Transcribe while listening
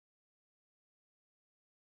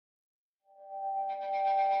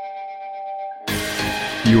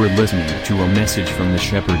You are listening to a message from the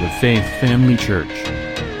Shepherd of Faith Family Church.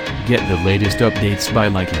 Get the latest updates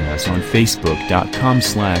by liking us on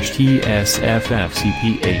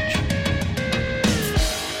facebook.com/tsffcph.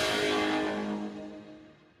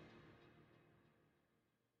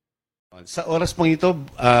 Sa oras pong ito,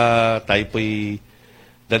 tayo po'y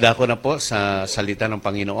dadako na po sa salita ng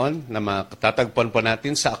Panginoon na matatagpuan po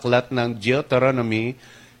natin sa aklat ng Deuteronomy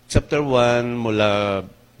chapter 1 mula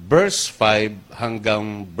verse 5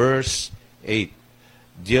 hanggang verse 8.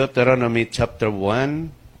 Deuteronomy chapter 1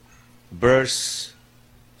 verse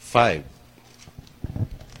 5.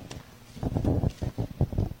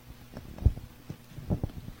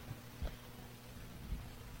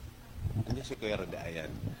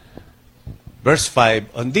 Verse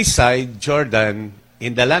 5, on this side, Jordan,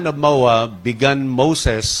 in the land of Moab, began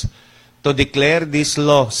Moses to declare this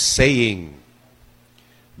law, saying,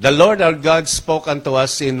 The Lord our God spoke unto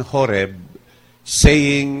us in Horeb,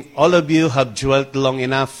 saying, all of you have dwelt long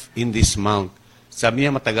enough in this mount. Sabi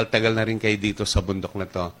niya, matagal-tagal na rin kayo dito sa bundok na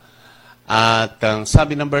to. At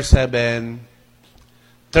sabi ng verse 7,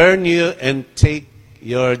 turn you and take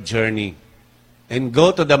your journey, and go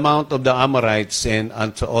to the mount of the Amorites, and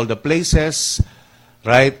unto all the places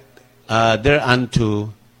right thereunto,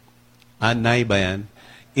 anay ba yan?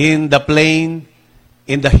 In the plain,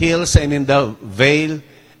 in the hills, and in the vale,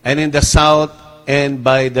 and in the south, and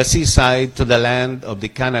by the seaside, to the land of the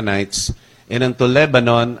Canaanites, and unto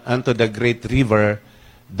Lebanon, unto the great river,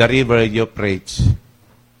 the river Euphrates.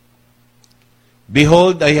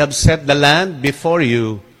 Behold, I have set the land before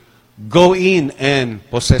you. Go in and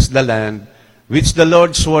possess the land, which the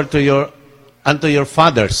Lord swore to unto your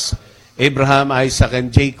fathers, Abraham, Isaac, and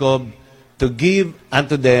Jacob, to give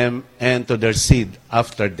unto them and to their seed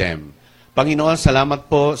after them. Panginoon, salamat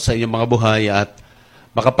po sa iyong mga buhay at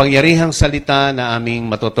makapangyarihang salita na aming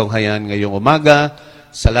matutunghayan ngayong umaga.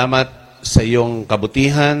 Salamat sa iyong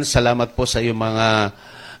kabutihan. Salamat po sa iyong mga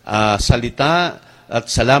salita. At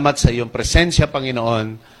salamat sa iyong presensya,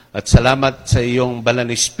 Panginoon. At salamat sa iyong banal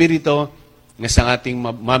na Espiritu na sa ating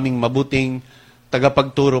maming mabuting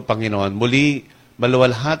tagapagturo, Panginoon. Muli,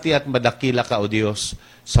 maluwalhati at madakila ka, O Diyos.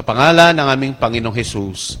 Sa pangalan ng aming Panginoong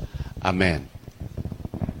Hesus. Amen.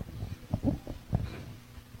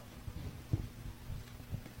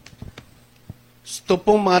 Ito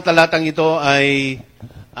pong mga talatang ito ay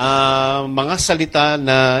mga salita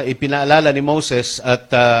na ipinaalala ni Moses at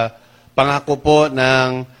pangako po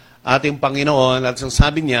ng ating Panginoon. At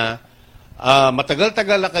sabi niya,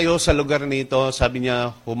 matagal-tagal na kayo sa lugar nito. Sabi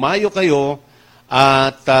niya, humayo kayo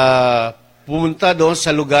at pumunta doon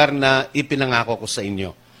sa lugar na ipinangako ko sa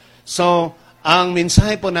inyo. So, ang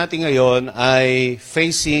mensahe po natin ngayon ay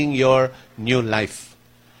facing your new life.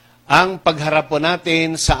 Ang pagharap po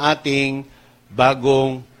natin sa ating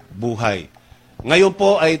bagong buhay. Ngayon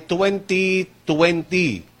po ay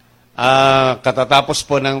 2020. Katatapos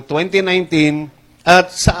po ng 2019.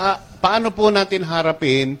 At paano po natin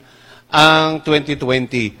harapin ang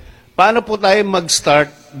 2020? Paano po tayo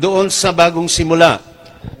mag-start doon sa bagong simula?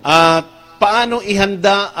 At paano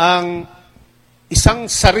ihanda ang isang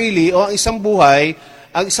sarili o ang isang buhay,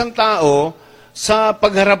 ang isang tao sa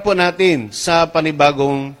pagharap po natin sa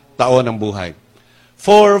panibagong taon ng buhay?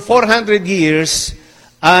 For 400 years,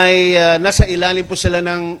 ay nasa ilalim po sila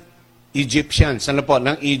ng Egyptians,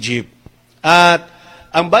 ng Egypt. At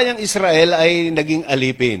ang bayang Israel ay naging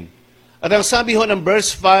alipin. At ang sabi ho ng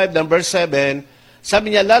verse 5, ng verse 7,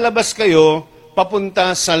 sabi niya, lalabas kayo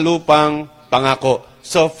papunta sa lupang pangako.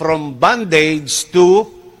 So, from bondage to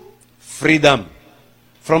freedom.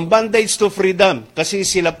 From bondage to freedom. Kasi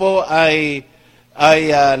sila po ay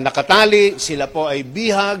nakatali, sila po ay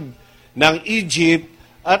bihag ng Egypt.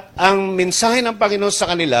 At ang mensahe ng Panginoon sa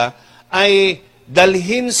kanila ay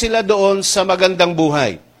dalhin sila doon sa magandang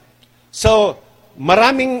buhay. So,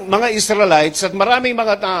 maraming mga Israelites at maraming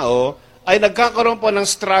mga tao ay nagkakaroon po ng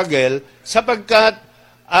struggle sapagkat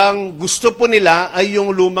ang gusto po nila ay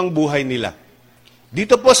yung lumang buhay nila.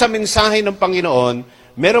 Dito po sa mensahe ng Panginoon,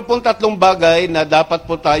 meron pong tatlong bagay na dapat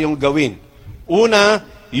po tayong gawin. Una,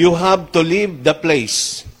 you have to leave the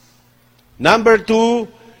place. Number 2,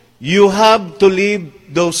 you have to leave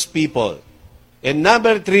those people. And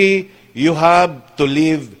number 3, you have to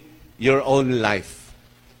live your own life.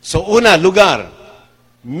 So una, lugar.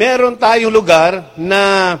 Meron tayong lugar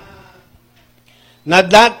na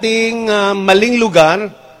dating maling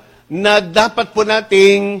lugar na dapat po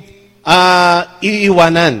nating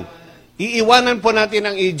iiwanan. Iiwanan po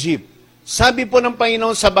natin ang Egypt. Sabi po ng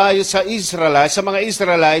Panginoon sa mga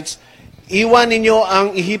Israelites, iwanin niyo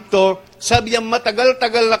ang Ehipto. Sabi niya,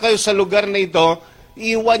 matagal-tagal na kayo sa lugar na ito,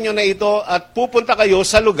 iwan nyo na ito at pupunta kayo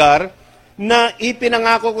sa lugar na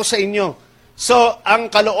ipinangako ko sa inyo. So,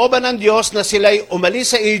 ang kalooban ng Diyos na sila'y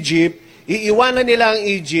umalis sa Egypt, iiwanan nila ang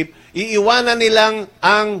Egypt, iiwanan nilang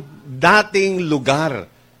ang dating lugar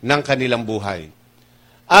ng kanilang buhay.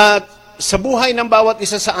 At sa buhay ng bawat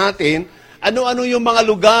isa sa atin, ano-ano yung mga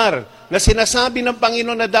lugar na sinasabi ng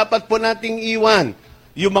Panginoon na dapat po nating iwan?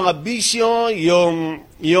 Yung mga bisyo,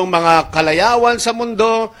 yung mga kalayawan sa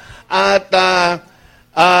mundo, at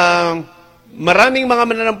maraming mga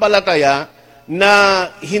mananampalataya na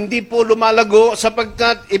hindi po lumalago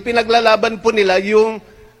sapagkat ipinaglalaban po nila yung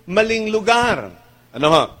maling lugar. Ano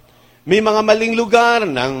ho? May mga maling lugar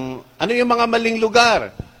ano yung mga maling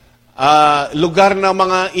lugar? Lugar ng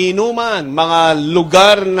mga inuman, mga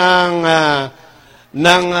lugar ng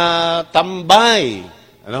tambay,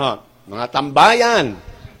 mga tambayan.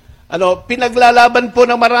 Pinaglalaban po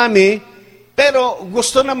ng marami, pero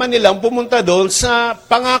gusto naman nilang pumunta doon sa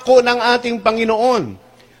pangako ng ating Panginoon.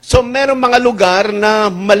 So, meron mga lugar na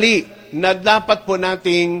mali na dapat po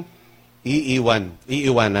nating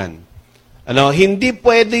iiwanan. Hindi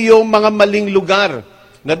pwede yung mga maling lugar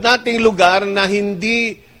na dating lugar na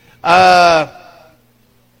hindi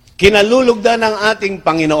kinalulugdan ng ating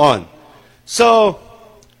Panginoon. So,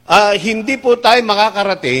 hindi po tayo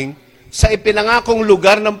makakarating sa ipinangakong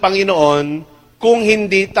lugar ng Panginoon kung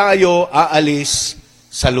hindi tayo aalis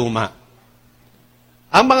sa luma.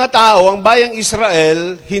 Ang mga tao, ang bayang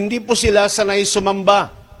Israel, hindi po sila sanay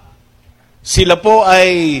sumamba. Sila po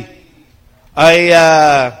ay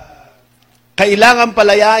kailangan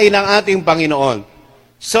palayain ng ating Panginoon.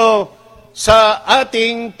 So, sa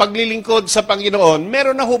ating paglilingkod sa Panginoon,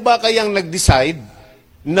 meron na ho ba kayang nag-decide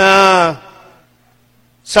na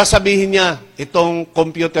sasabihin niya, itong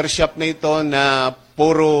computer shop na ito na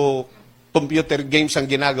puro computer games ang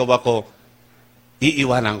ginagawa ko,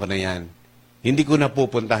 iiwanan ko na yan. Hindi ko na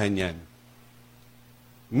pupuntahan yan.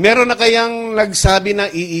 Meron na kayang nagsabi na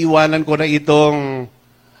iiwanan ko na itong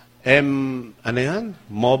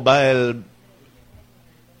mobile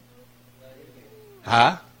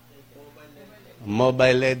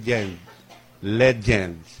Mobile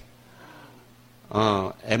Legends.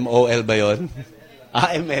 MOL ba yun?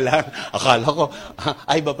 ML lang. Akala ko,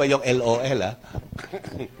 iba pa yung LOL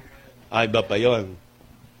iba pa yun.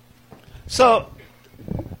 So,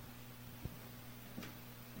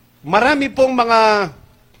 marami pong mga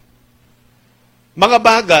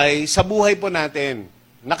bagay sa buhay po natin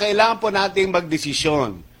na kailangan po nating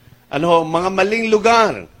magdesisyon. Mga maling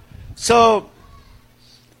lugar. So,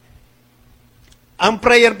 ang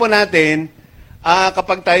prayer po natin,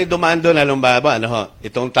 kapag tayo dumaan doon, halimbawa,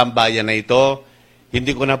 itong tambayan na ito,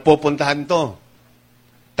 hindi ko na pupuntahan to.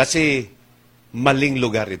 Kasi maling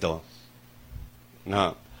lugar ito.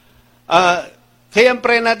 Kaya ang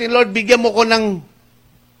prayer natin, Lord, bigyan mo ko ng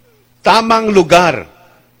tamang lugar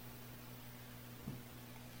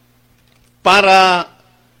para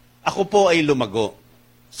ako po ay lumago.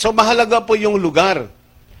 So, mahalaga po yung lugar.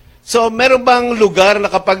 So, meron bang lugar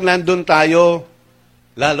na kapag nandun tayo,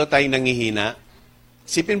 lalo tayong nangihina?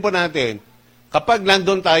 Sipin po natin, kapag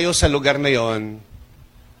nandun tayo sa lugar na yon,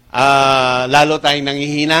 lalo tayong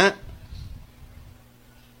nangihina?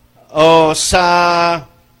 O sa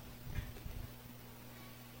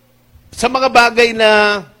mga bagay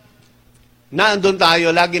na naandun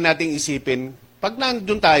tayo, lagi nating isipin, pag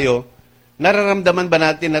nandun tayo, nararamdaman ba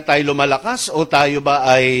natin na tayo lumalakas o tayo ba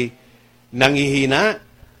ay nangihina?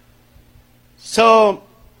 So,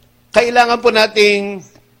 kailangan po nating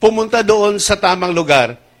pumunta doon sa tamang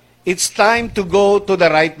lugar. It's time to go to the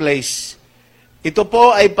right place. Ito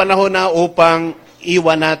po ay panahon na upang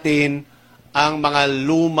iwan natin ang mga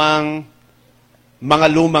lumang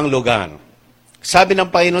lugar. Sabi ng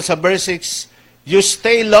Panginoon sa verse 6, you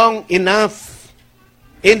stay long enough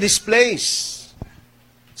in this place.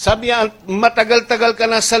 Sabi niya, matagal-tagal ka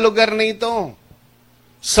na sa lugar na ito.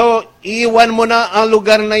 So, iwan mo na ang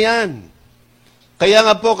lugar na yan. Kaya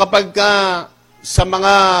nga po, kapag sa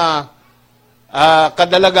mga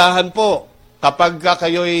kadalagahan po, kapag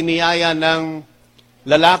kayo'y niyaya ng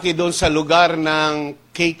lalaki doon sa lugar ng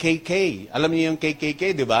KKK. Alam niyo yung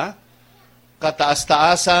KKK, di ba?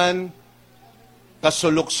 Kataas-taasan,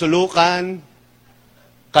 kasuluk-sulukan,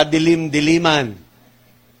 kadilim-diliman.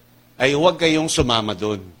 Ay huwag kayong sumama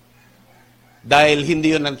doon. Dahil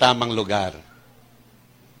hindi yun ang tamang lugar.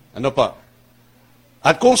 Ano po?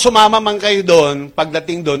 At kung sumama man kayo doon,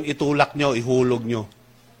 pagdating doon, itulak nyo, ihulog nyo.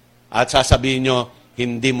 At sasabihin nyo,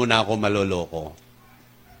 hindi mo na ako maloloko.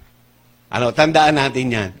 Tandaan natin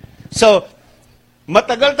yan. So,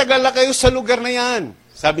 matagal-tagal na kayo sa lugar na yan.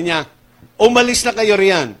 Sabi niya, umalis na kayo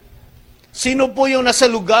riyan. Sino po yung nasa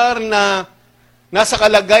lugar na nasa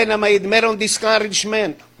kalagay na merong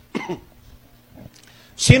discouragement?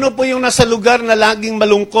 Sino po yung nasa lugar na laging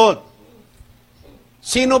malungkot?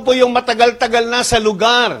 Sino po yung matagal-tagal na sa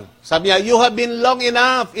lugar? Sabi niya, you have been long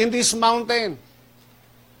enough in this mountain.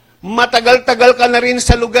 Matagal-tagal ka na rin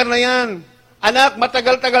sa lugar na yan. Anak,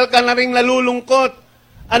 matagal-tagal ka na rin nalulungkot.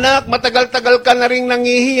 Anak, matagal-tagal ka na rin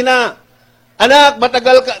nangihina. Anak,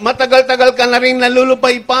 matagal-tagal ka na rin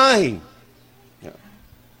nalulupaypay.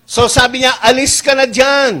 So sabi niya, alis ka na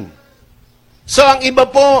dyan. So ang iba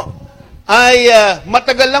po ay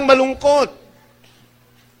matagal lang malungkot.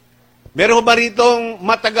 Meron ba ritong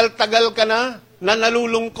matagal-tagal ka na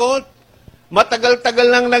nalulungkot? Matagal-tagal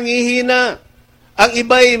lang nangihina. Ang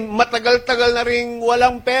iba'y matagal-tagal na rin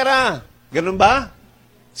walang pera. Ganun ba?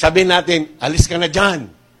 Sabihin natin, alis ka na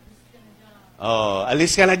dyan. Oh,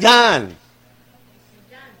 alis ka na dyan.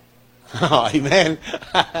 Oh, amen.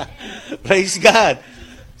 Praise God.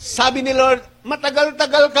 Sabi ni Lord,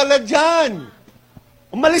 matagal-tagal ka na dyan.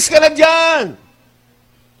 Umalis ka na dyan.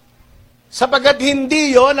 Sapagat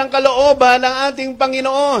hindi yon ang kalooban ng ating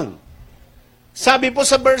Panginoon. Sabi po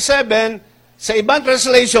sa verse 7, sa ibang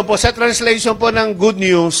translation po, sa translation po ng Good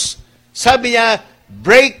News, sabi niya,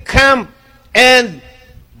 break camp and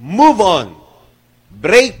move on.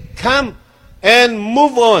 Break camp and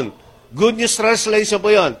move on. Good News translation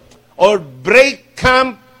po yon. Or break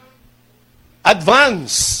camp,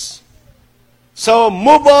 advance. So,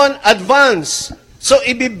 move on, advance. So,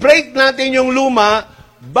 i-break natin yung luma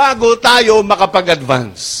bago tayo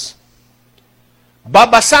makapag-advance.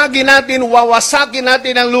 Babasagin natin, wawasakin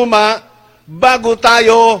natin ang luma bago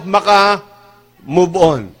tayo maka-move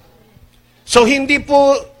on. So, hindi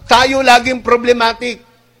po tayo laging problematic.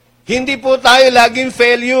 Hindi po tayo laging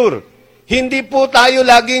failure. Hindi po tayo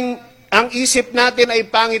laging ang isip natin ay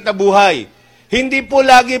pangit na buhay. Hindi po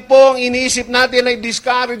lagi po ang iniisip natin ay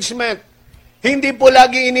discouragement. Hindi po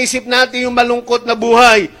lagi iniisip natin yung malungkot na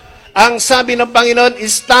buhay. Ang sabi ng Panginoon,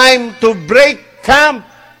 it's time to break camp.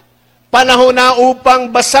 Panahon na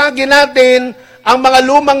upang basagin natin ang mga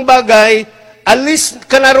lumang bagay. Alis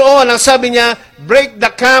ka na roon. Ang sabi niya, break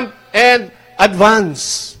the camp and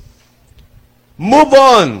advance. Move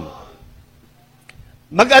on.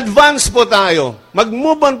 Mag-advance po tayo.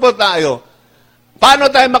 Mag-move on po tayo.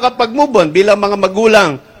 Paano tayo makapag-move on? Bilang mga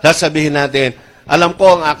magulang, sasabihin natin, alam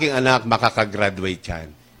ko ang aking anak makakagraduate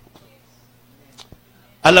yan.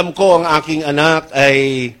 Alam ko ang aking anak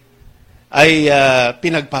ay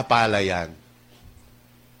pinagpapala yan.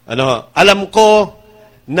 Alam ko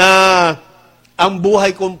na ang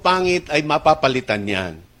buhay kong pangit ay mapapalitan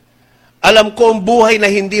yan. Alam ko ang buhay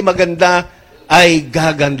na hindi maganda ay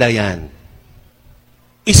gaganda yan.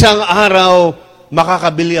 Isang araw,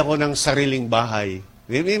 makakabili ako ng sariling bahay.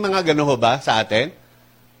 May mga gano'n ba sa atin?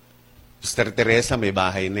 Sister Teresa may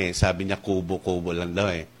bahay na eh. Sabi niya, kubo-kubo lang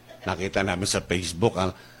daw eh. Nakita namin sa Facebook,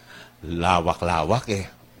 ang lawak-lawak eh.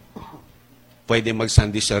 Pwede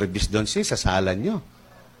mag-Sunday service doon sa sala nyo.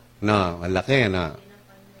 No, malaki na.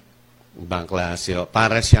 Ibang klase.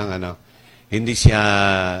 Para siyang hindi siya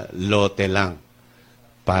lote lang.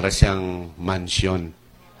 Para siyang mansion.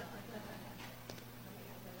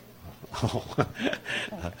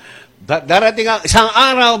 Darating isang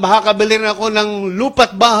araw, makakabili rin ako ng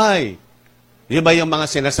lupa't bahay. Di ba yung mga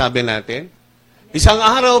sinasabi natin? Isang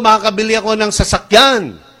araw, makakabili ako ng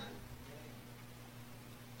sasakyan.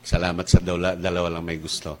 Salamat sa dalawa lang may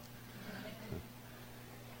gusto.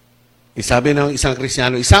 Isabi ng isang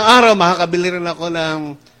Kristiyano, isang araw, makakabili rin ako ng,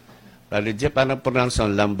 Brother Jeff, paano pronounce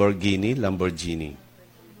ang Lamborghini? Oh, Lamborghini.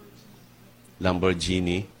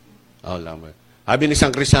 Sabi ng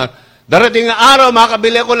isang Kristiyano, darating na araw,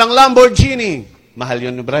 makakabili ako ng Lamborghini. Mahal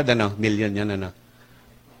yun, brad, million yan,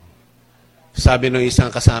 Sabi ng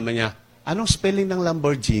isang kasama niya, anong spelling ng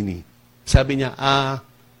Lamborghini? Sabi niya,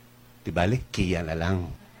 di bali, Kia na lang.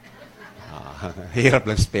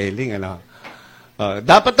 Hirap lang spelling,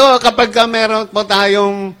 dapat to, kapag meron po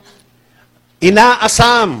tayong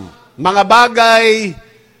inaasam, mga bagay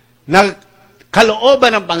na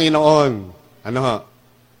kalooban ng Panginoon,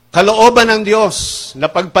 kalooban ng Diyos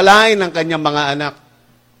na pagpalain ng kanyang mga anak.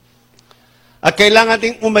 At kailangan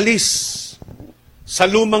nating umalis sa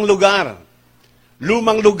lumang lugar.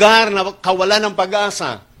 Lumang lugar na kawalan ng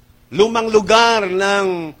pag-asa. Lumang lugar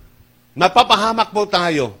ng mapapahamak po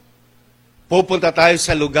tayo. Pupunta tayo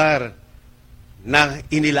sa lugar na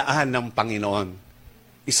inilaan ng Panginoon.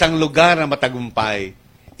 Isang lugar na matagumpay.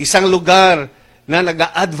 Isang lugar na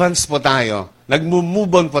nag-a-advance po tayo.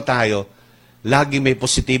 Nag-move on po tayo. Lagi may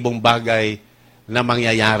positibong bagay na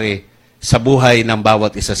mangyayari sa buhay ng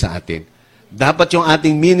bawat isa sa atin. Dapat yung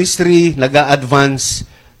ating ministry nag-a-advance.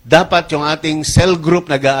 Dapat yung ating cell group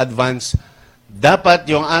nag-a-advance. Dapat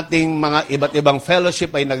yung ating mga iba't ibang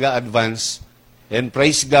fellowship ay nag-a-advance. And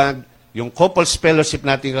praise God, yung couples fellowship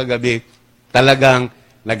natin kagabi, talagang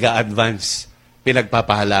nag-a-advance,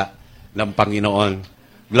 pinagpapahala ng Panginoon.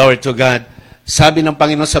 Glory to God. Sabi ng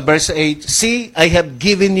Panginoon sa verse 8, "See, I have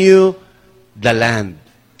given you the land."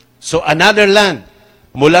 So another land,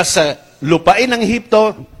 mula sa lupain ng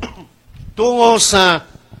Ehipto, tungo sa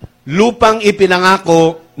lupang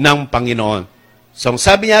ipinangako ng Panginoon. So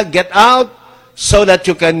sabi niya, get out so that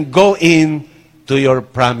you can go in to your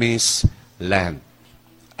promised land.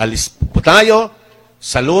 Alis po tayo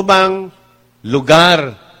sa lumang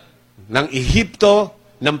lugar ng Ehipto,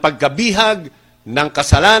 ng pagkabihag, ng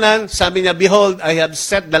kasalanan. Sabi niya, "Behold, I have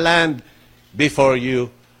set the land before you.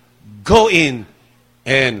 Go in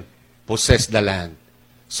and possess the land."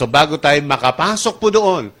 So bago tayo makapasok po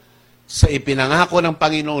doon sa ipinangako ng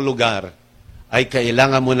Panginoong lugar, ay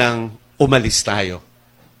kailangan mo nang umalis tayo.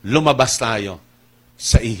 Lumabas tayo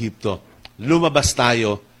sa Ehipto. Lumabas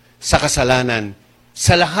tayo sa kasalanan,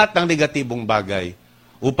 sa lahat ng negatibong bagay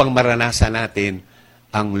upang maranasan natin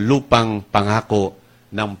ang lupang pangako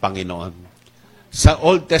ng Panginoon. Sa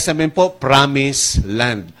Old Testament po, promised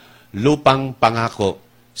land, lupang pangako.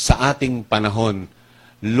 Sa ating panahon,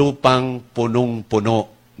 lupang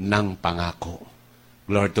punong-puno ng pangako.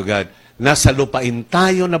 Glory to God. Nasa lupain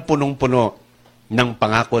tayo na punong-puno ng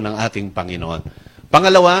pangako ng ating Panginoon.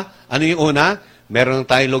 Pangalawa, ano yung una? Meron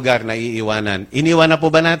tayong lugar na iiwanan. Iniwan na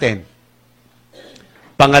po ba natin?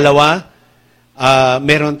 Pangalawa,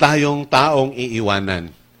 meron tayong taong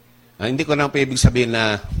iiwanan. Hindi ko na ibig sabihin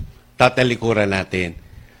na tatalikuran natin.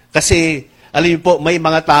 Kasi, alam niyo po, may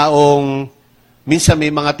mga taong, minsan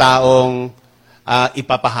may mga taong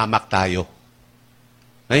ipapahamak tayo.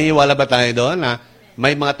 Naniniwala ba tayo doon na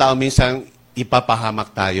may mga tao minsan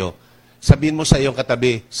ipapahamak tayo? Sabihin mo sa iyong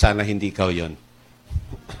katabi, sana hindi ikaw yon.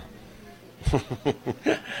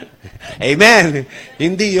 Amen.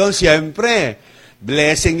 Hindi yon, siyempre.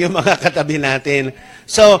 Blessing yung mga katabi natin.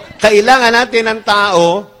 So, kailangan natin ng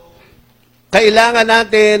tao, kailangan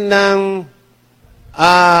natin ng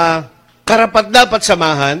karapat-dapat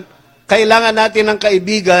samahan, kailangan natin ng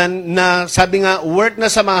kaibigan na sabi nga, worth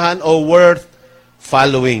na samahan o worth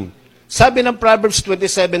following. Sabi ng Proverbs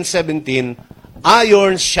 27:17,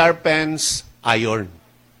 iron sharpens iron.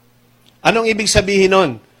 Anong ibig sabihin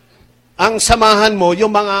nun? Ang samahan mo,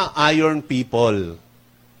 yung mga iron people.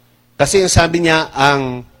 Kasi yung sabi niya,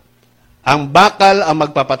 ang bakal ang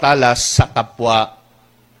magpapatalas sa kapwa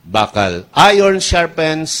bakal. Iron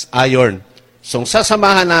sharpens iron. So,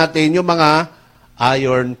 sasamahan natin yung mga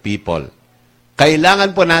iron people.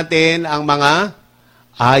 Kailangan po natin ang mga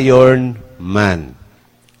iron man.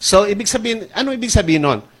 So, ibig sabihin, ano ibig sabihin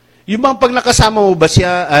nun? Yung bang pag nakasama mo ba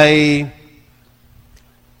siya ay,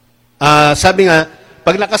 sabi nga,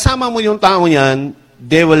 pag nakasama mo yung tao niyan,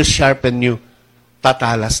 they will sharpen you.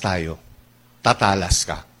 Tatalas tayo. Tatalas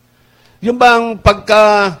ka. Yung bang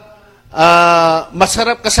pagka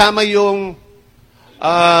masarap kasama yung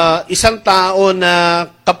isang tao na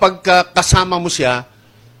kapag kasama mo siya,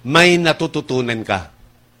 may natututunan ka.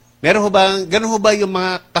 Meron ho ba, ganun ho ba yung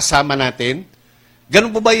mga kasama natin?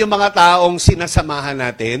 Ganun po ba yung mga taong sinasamahan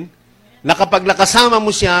natin? Na kapag nakasama mo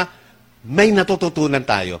siya, may natututunan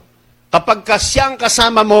tayo. Kapag siyang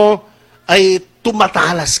kasama mo, ay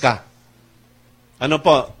tumatalas ka. Ano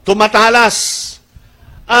po? Tumatalas.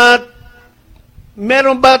 At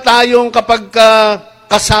meron ba tayong kapag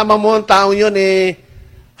kasama mo ang taong yun,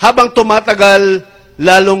 habang tumatagal,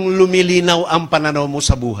 lalong lumilinaw ang pananaw mo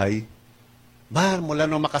sa buhay? Mula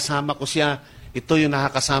nung makasama ko siya, ito yung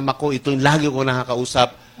nakakasama ko, ito yung lagi ko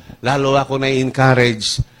nakakausap, lalo ako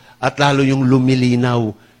na-encourage, at lalo yung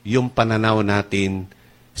lumilinaw yung pananaw natin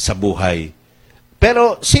sa buhay.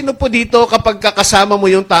 Pero sino po dito kapag kakasama mo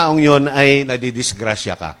yung taong yon ay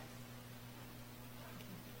nadidisgrasya ka?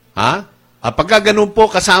 Ha? Pagka ganun po,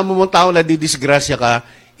 kasama mo taong nadidisgrasya ka,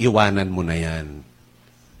 iwanan mo na yan.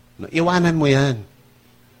 Iwanan mo yan.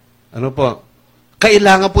 Ano po?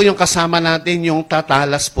 Kailangan po yung kasama natin, yung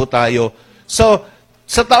tatalas po tayo. So,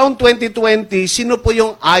 sa taong 2020, sino po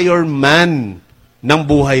yung Iron Man ng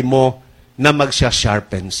buhay mo na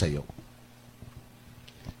magsha-sharpen sa'yo?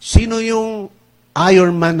 Sino yung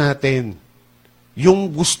Iron Man natin?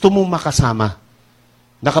 Yung gusto mong makasama.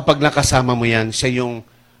 Na kapag nakasama mo yan, siya yung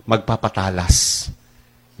magpapatalas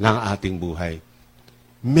ng ating buhay.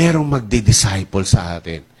 Merong magdi-disciple sa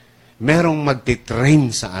atin. Merong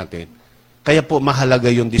magti-train sa atin. Kaya po mahalaga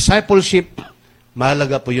yung discipleship,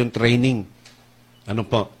 mahalaga po yung training. Ano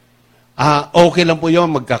po? Okay lang po yun,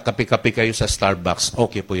 magkakapi-kapi kayo sa Starbucks.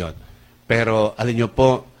 Okay po yun. Pero, alam nyo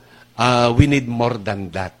po, we need more than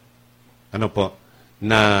that. Ano po?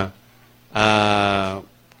 Na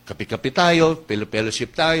kapi-kapi tayo,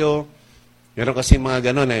 fellowship tayo, Meron kasi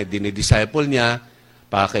mga ganon dinidisciple niya,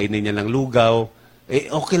 pakainin niya ng lugaw.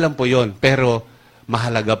 Okay lang po yon. Pero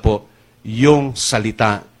mahalaga po yung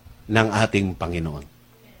salita ng ating Panginoon.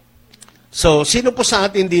 So, sino po sa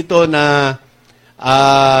atin dito na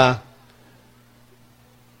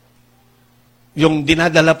yung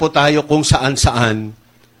dinadala po tayo kung saan-saan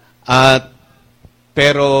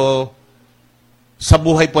pero sa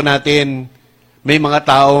buhay po natin, may mga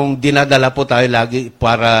taong dinadala po tayo lagi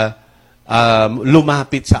para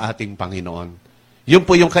lumapit sa ating Panginoon. Yun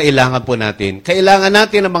po yung kailangan po natin. Kailangan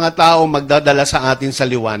natin ang mga taong magdadala sa atin sa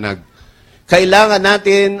liwanag. Kailangan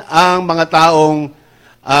natin ang mga taong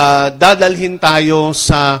dadalhin tayo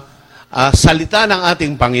sa salita ng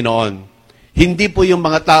ating Panginoon. Hindi po yung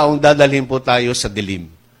mga taong dadalhin po tayo sa dilim.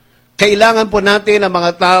 Kailangan po natin ang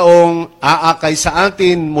mga taong aakay sa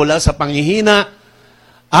atin mula sa panghihina,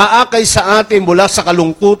 aakay sa atin mula sa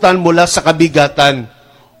kalungkutan, mula sa kabigatan,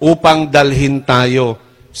 upang dalhin tayo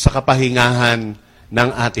sa kapahingahan ng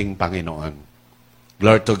ating Panginoon.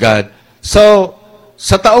 Glory to God. So,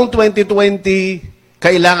 sa taong 2020,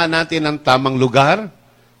 kailangan natin ang tamang lugar,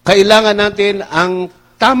 kailangan natin ang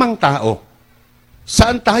tamang tao.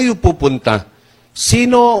 Saan tayo pupunta?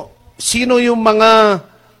 Sino yung mga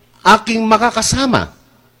aking makakasama?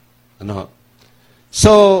 So,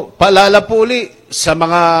 paalala po uli sa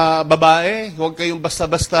mga babae, huwag kayong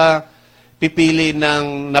basta-basta pipili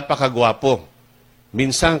ng napakagwapo.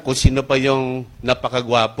 Minsan, kung sino pa yung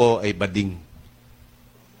napakagwapo ay bading.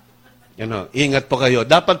 Ingat po kayo.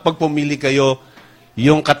 Dapat pag pumili kayo,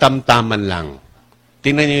 yung katamtaman lang.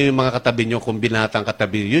 Tingnan niyo yung mga katabi niyo, kung binatang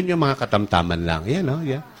katabi, yun yung mga katamtaman lang. Yan,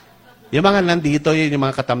 yan. Yung mga nandito, yun yung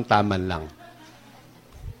mga katamtaman lang.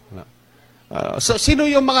 So, sino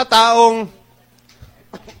yung mga taong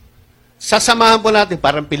sasamahan po natin?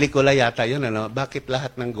 Parang pelikula yata yun, Bakit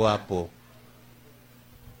lahat ng gwapo?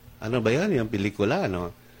 Ano ba yan? Yung pelikula,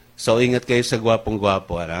 So, ingat kayo sa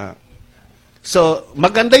gwapong-gwapo, So,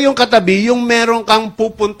 maganda yung katabi, yung meron kang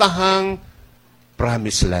pupuntahang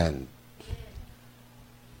promised land.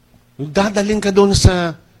 Dadaling ka doon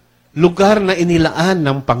sa lugar na inilaan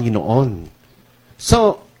ng Panginoon.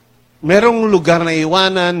 So, merong lugar na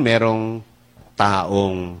iwanan, merong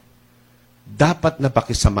taong dapat na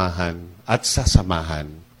pakisamahan at sasamahan.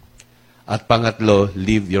 At pangatlo,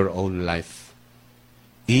 live your own life.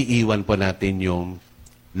 Iiwan po natin yung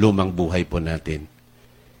lumang buhay po natin.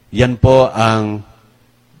 Yan po ang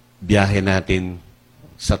biyahe natin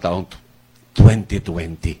sa taong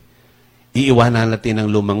 2020. Iiwanan natin ang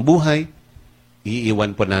lumang buhay,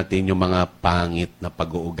 iiwan po natin yung mga pangit na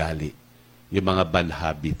pag-uugali, yung mga bad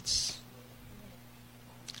habits.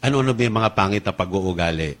 Ano ba yung mga pangit na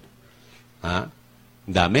pag-uugali?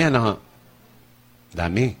 Dami,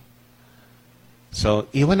 Dami. So,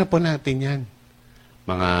 iwan na po natin yan.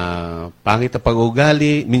 Mga pangit na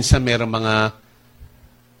pag-uugali, minsan meron mga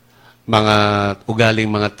ugaling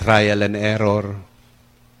mga trial and error.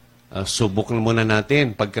 Subok na muna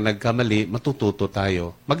natin. Pagka nagkamali, matututo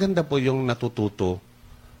tayo. Maganda po yung natututo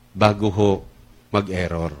bago ho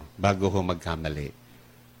mag-error, bago ho magkamali.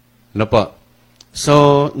 Ano po?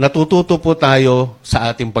 So, natututo po tayo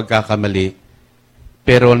sa ating pagkakamali,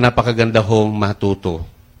 pero napakaganda hong matuto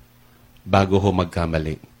bago ho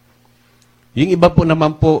magkamali. Yung iba po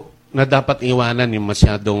naman po na dapat iwanan, yung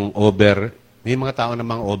masyadong may mga tao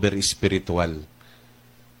namang over-spiritual.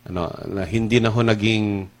 Na hindi na ho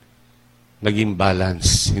naging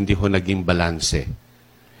balance, hindi ho naging balanse.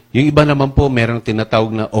 Yung iba naman po, merong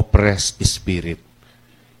tinatawag na oppressed spirit.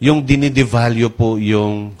 Yung dinidevalue po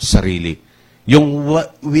yung sarili. Yung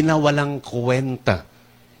winawalang kwenta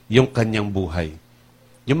yung kanyang buhay.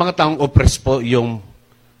 Yung mga taong oppressed po, yung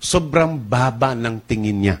sobrang baba ng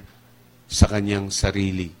tingin niya sa kanyang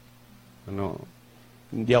sarili.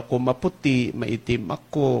 Hindi ako maputi, maitim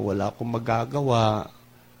ako, wala akong magagawa,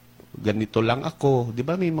 ganito lang ako. Di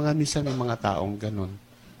ba may minsan may mga taong ganon.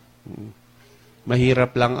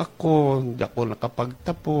 Mahirap lang ako, hindi ako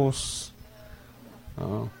nakapagtapos.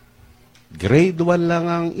 Grade 1 lang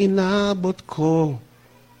ang inabot ko.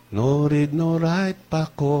 No read, no write pa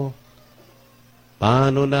ko.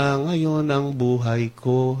 Paano na ngayon ang buhay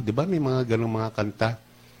ko? Di ba may mga ganong mga kanta?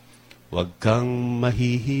 Huwag kang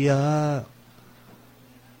mahihiya.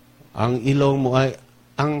 Ang ilong mo ay,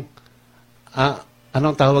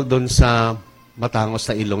 anong tawag doon sa matangos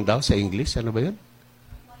na ilong daw sa English? Ano ba yun?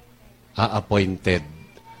 Appointed.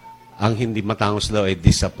 Ang hindi matangos daw ay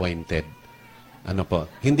disappointed. Ano po?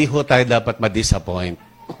 Hindi ho tayo dapat ma-disappoint.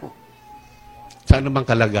 Sa anumang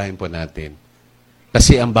kalagayan po natin.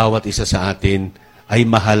 Kasi ang bawat isa sa atin ay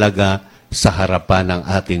mahalaga sa harapan ng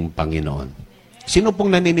ating Panginoon. Sino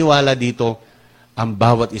pong naniniwala dito ang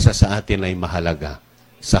bawat isa sa atin ay mahalaga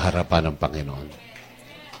sa harapan ng Panginoon.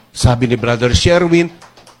 Sabi ni Brother Sherwin,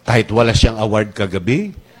 kahit wala siyang award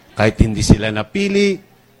kagabi, kahit hindi sila napili,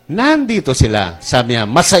 nandito sila. Sabi niya,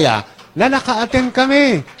 masaya na naka-attend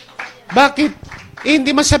kami. Bakit?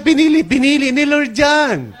 Hindi man sa pinili. Pinili ni Lord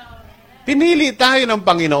yan. Pinili tayo ng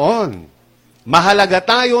Panginoon. Mahalaga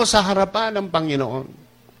tayo sa harapan ng Panginoon.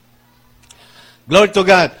 Glory to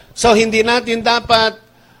God. So, hindi natin dapat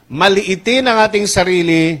maliitin ang ating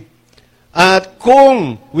sarili at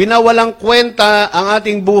kung winawalang kwenta ang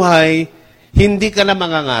ating buhay, hindi ka na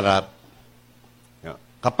mangangarap.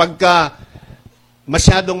 Kapag ka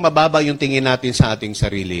masyadong mababa yung tingin natin sa ating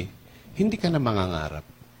sarili, hindi ka na mangangarap.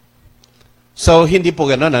 So, hindi po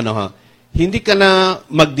gano'n, Hindi ka na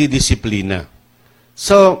magdidisiplina.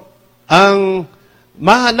 So, ang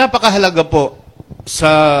napakahalaga po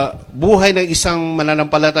sa buhay ng isang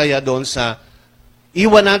mananampalataya doon sa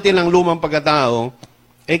iwan natin ang lumang pagkatao,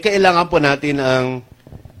 kailangan po natin ang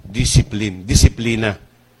disiplina.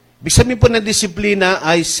 Ibig sabihin po ng disiplina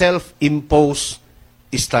ay self-imposed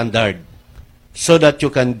standard so that you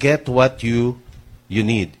can get what you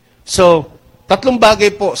need. So, tatlong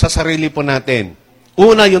bagay po sa sarili po natin.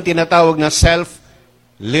 Una, yung tinatawag na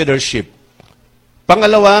self-leadership.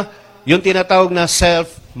 Pangalawa, yung tinatawag na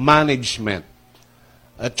self-management.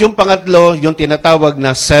 At yung pangatlo, yung tinatawag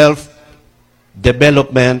na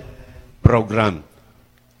self-development program.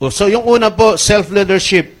 So yung una po,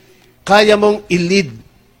 self-leadership. Kaya mong i-lead.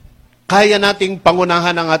 Kaya nating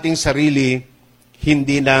pangunahan ang ating sarili,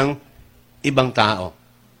 hindi ng ibang tao.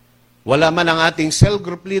 Wala man ang ating cell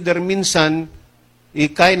group leader, minsan,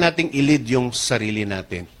 kaya nating i-lead yung sarili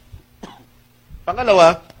natin.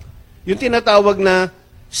 Pangalawa, yung tinatawag na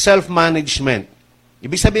self-management.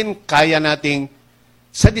 Ibig sabihin, kaya nating,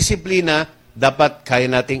 sa disiplina, dapat kaya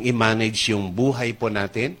nating i-manage yung buhay po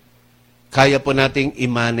natin. Kaya po nating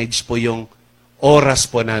i-manage po yung oras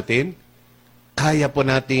po natin. Kaya po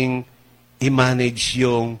nating i-manage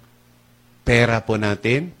yung pera po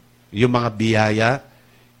natin, yung mga biyaya,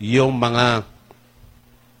 yung mga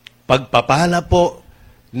pagpapala po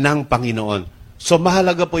ng Panginoon. So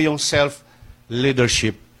mahalaga po yung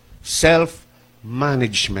self-leadership,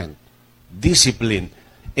 self-management, discipline,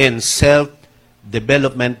 and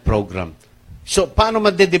self-development program. So paano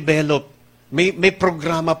ma-develop? May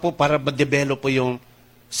programa po para ma-develop po yung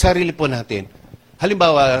sarili po natin.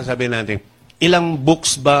 Halimbawa, sabihin natin, ilang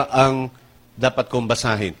books ba ang dapat kong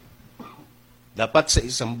basahin? Dapat sa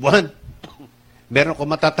isang buwan, meron ko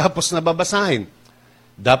matatapos na babasahin.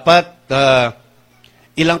 Dapat,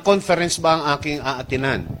 ilang conference ba ang aking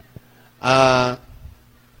aatinan?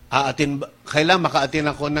 Kailangan maka-attend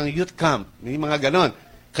ako ng youth camp, may mga ganon.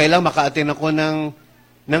 Kailangan maka-attend ako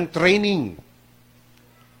ng training.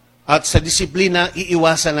 At sa disiplina,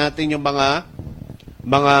 iiwasan natin yung mga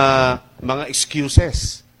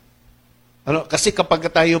excuses. Kasi kapag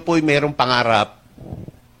tayo po ay mayroong pangarap,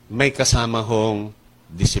 may kasama hong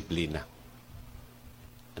disiplina.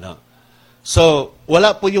 So,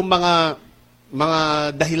 wala po yung mga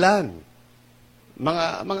dahilan,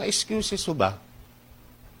 mga excuses ho ba?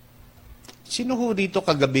 Sino ho dito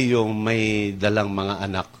kagabi yung may dalang mga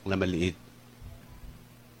anak na maliit?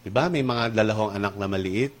 Diba? May mga dalahong anak na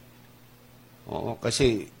maliit? Oo,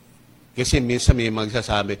 kasi minsan may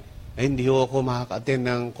magsasabi, hindi ho ako makaka-attend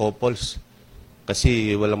ng couples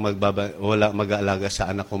kasi wala mag-aalaga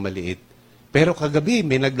sa anak ko maliit. Pero kagabi,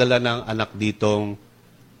 may nagdala ng anak ditong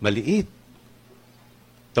maliit.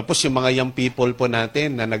 Tapos yung mga young people po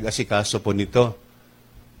natin na nag-asikaso po nito,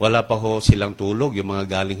 wala pa ho silang tulog, yung mga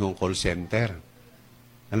galing hong call center.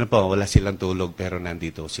 Ano po, wala silang tulog pero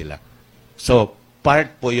nandito sila. So,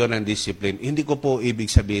 part po yon ng discipline. Hindi ko po ibig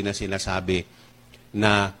sabihin na sinasabi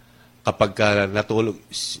na kapag ka natulog,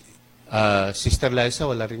 Sister Liza,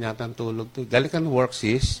 wala rin yata ang tulog to. Galing ka ng work,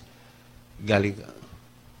 sis? Galing ka?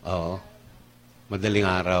 Oo. Madaling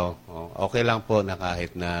araw. Okay lang po na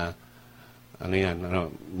kahit na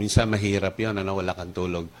minsan mahirap yun, wala kang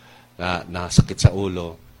tulog, nasakit sa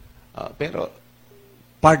ulo. Pero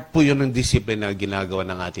part po yun ng discipline na ginagawa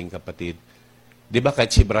ng ating kapatid. Di ba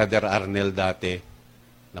kahit si Brother Arnel dati,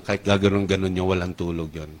 na kahit gaganon-ganon yung walang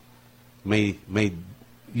tulog yun, may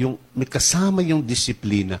kasama yung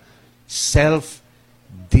disiplina,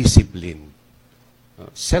 self-discipline.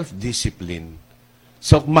 Self-discipline.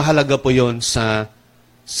 So, mahalaga po yun sa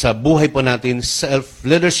buhay po natin,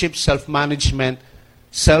 self-leadership, self-management,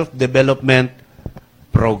 self-development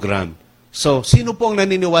program. So, sino po ang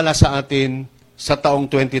naniniwala sa atin sa taong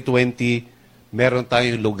 2020, meron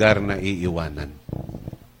tayong lugar na iiwanan?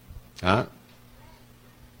 Ha?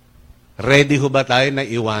 Ready ho ba tayo na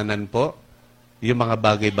iwanan po yung mga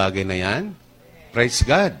bagay-bagay na yan? Praise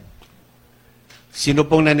God. Sino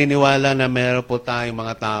pong naniniwala na meron po tayong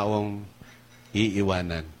mga taong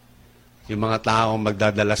iiwanan? Yung mga taong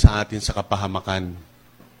magdadala sa atin sa kapahamakan,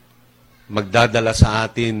 magdadala sa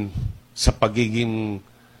atin sa pagiging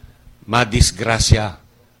madisgrasya,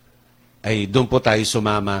 ay doon po tayo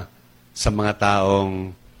sumama sa mga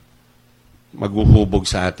taong maghuhubog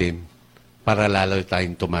sa atin para lalo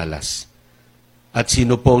tayong tumalas. At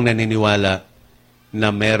sino pong naniniwala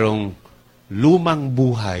na merong lumang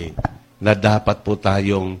buhay na dapat po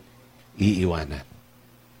tayong iiwanan?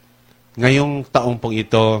 Ngayong taong pong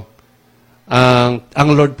ito, ang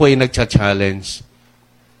Lord po ay nagcha-challenge.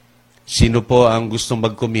 Sino po ang gustong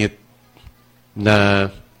mag-commit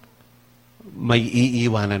na may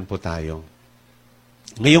iiwanan po tayo?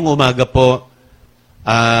 Ngayong umaga po,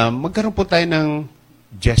 magkaroon po tayo ng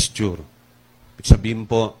gesture. Sabihin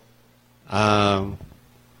po,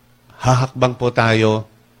 hahakbang po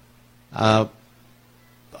tayo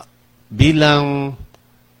bilang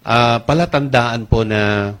palatandaan po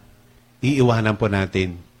na iiwanan po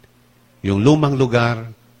natin yung lumang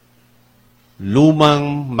lugar,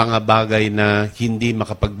 lumang mga bagay na hindi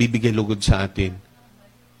makapagbibigay lugod sa atin,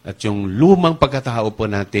 at yung lumang pagkatao po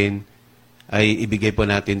natin ay ibigay po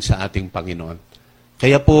natin sa ating Panginoon.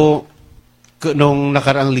 Kaya po, nung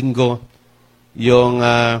nakaraang linggo, yung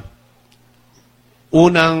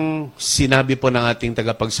unang sinabi po ng ating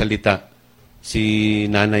tagapagsalita, si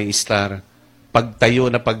Nanay Star,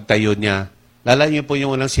 pagtayo niya, lala niyo po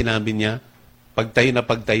yung unang sinabi niya,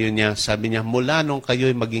 pagtayo niya, sabi niya, mula nung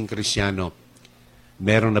kayo'y maging Kristyano,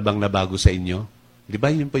 meron na bang nabago sa inyo? Di ba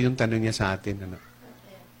yun po yung tanong niya sa atin? Ano?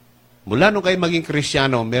 Mula nung kayo maging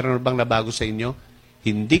Kristyano, meron na bang nabago sa inyo?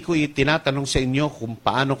 Hindi ko itinatanong sa inyo kung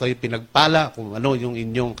paano kayo pinagpala, kung ano yung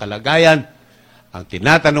inyong kalagayan. Ang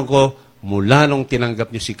tinatanong ko, mula nung tinanggap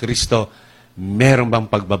niyo si Kristo, meron bang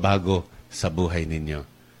pagbabago sa buhay ninyo?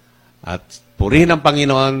 At purihin ang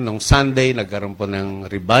Panginoon, nung Sunday, nagkaroon po ng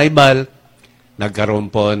revival, nagkaroon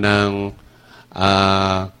po ng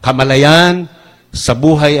kamalayan sa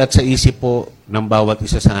buhay at sa isip po ng bawat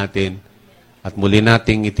isa sa atin. At muli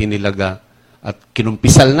nating itinilaga at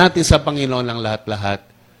kinumpisal natin sa Panginoon ang lahat-lahat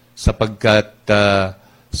sapagkat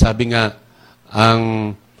sabi nga,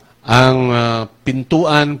 ang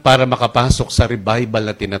pintuan para makapasok sa revival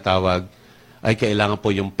na tinatawag ay kailangan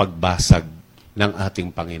po yung pagbasag ng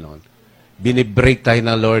ating Panginoon. Binibreak tayo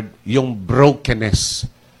ng Lord yung brokenness,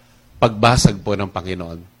 pagbasag po ng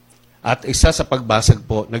Panginoon. At isa sa pagbasag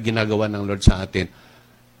po na ginagawa ng Lord sa atin,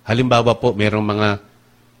 halimbawa po, mayroong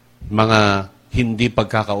mga hindi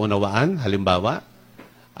pagkakaunawaan, halimbawa,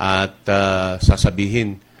 at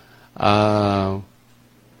sasabihin,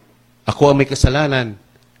 ako ang may kasalanan,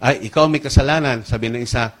 ay, ikaw ang may kasalanan, sabi ng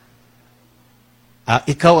isa,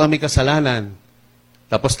 ikaw ang may kasalanan.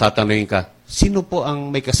 Tapos tatanungin ka, sino po ang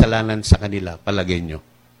may kasalanan sa kanila? Palagay nyo.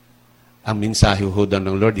 Ang mensahe ho daw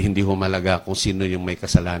ng Lord, hindi humalaga kung sino yung may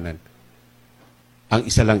kasalanan. Ang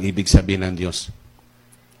isa lang ibig sabihin ng Diyos,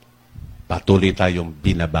 patuloy tayong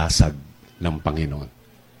binabasag ng Panginoon.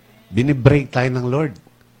 Binibreak tayo ng Lord.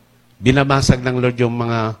 Binabasag ng Lord yung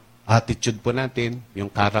mga attitude po natin, yung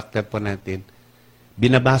character po natin.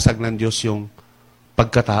 Binabasag ng Diyos yung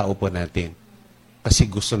pagkatao po natin. Kasi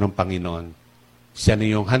gusto ng Panginoon, siya na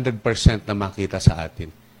yung 100% na makita sa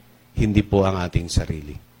atin, hindi po ang ating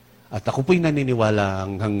sarili. At ako po'y naniniwala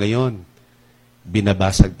hanggang ngayon,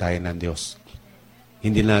 binabasag tayo ng Diyos.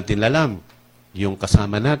 Hindi natin alam yung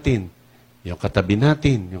kasama natin, yung katabi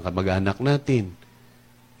natin, yung kamag-anak natin,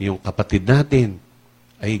 yung kapatid natin,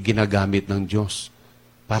 ay ginagamit ng Diyos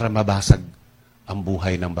para mabasag ang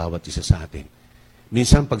buhay ng bawat isa sa atin.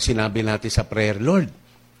 Minsan, pag sinabi natin sa prayer, Lord,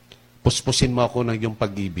 puspusin mo ako ng iyong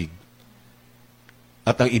pag-ibig.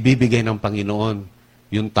 At ang ibibigay ng Panginoon,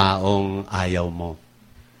 yung taong ayaw mo.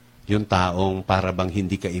 Yung taong para bang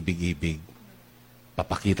hindi ka ibig-ibig.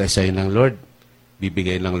 Papakita sa iyo ng Lord,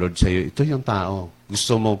 bibigay ng Lord sa iyo, ito yung tao.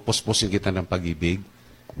 Gusto mo puspusin kita ng pag-ibig?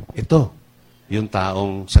 Ito, yung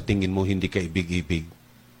taong sa tingin mo hindi ka ibig-ibig.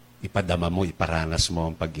 Ipadama mo, iparanas mo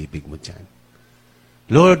ang pag-ibig mo dyan.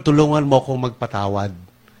 Lord, tulungan mo akong magpatawad.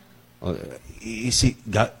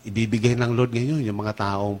 Ibibigay ng Lord ngayon yung mga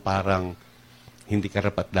taong parang hindi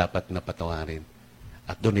karapat-dapat na patawarin.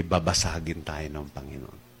 At doon ibabasagin tayo ng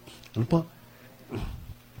Panginoon. Ano po?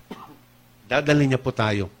 Dadalhin niya po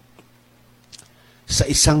tayo sa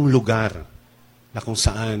isang lugar na kung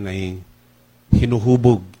saan ay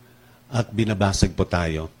hinuhubog at binabasag po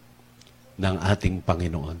tayo ng ating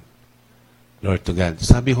Panginoon. Lord to God.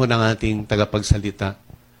 Sabi ho ng ating tagapagsalita,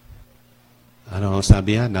 ano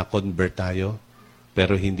sabi yan? Na-convert tayo,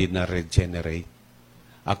 pero hindi na-regenerate.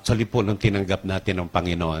 Actually po, nung tinanggap natin ang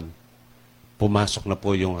Panginoon, pumasok na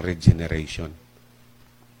po yung regeneration.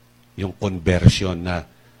 Yung conversion na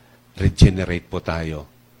regenerate po tayo.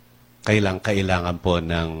 Kailangan po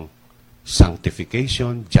ng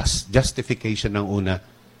sanctification, justification ng una,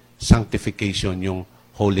 sanctification yung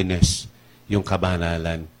holiness, yung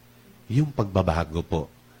kabanalan, yung pagbabago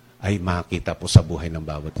po ay makita po sa buhay ng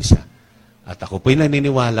bawat isa. At ako po'y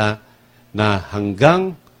naniniwala na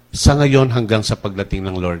hanggang sa ngayon, hanggang sa pagdating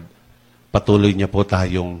ng Lord, patuloy niya po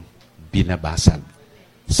tayong binabasag.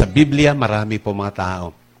 Sa Biblia, marami po mga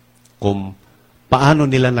tao kung paano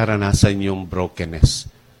nila naranasan yung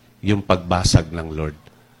brokenness, yung pagbasag ng Lord.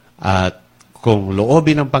 At kung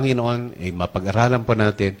loobin ng Panginoon, mapag-aralan po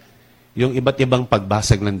natin yung iba't ibang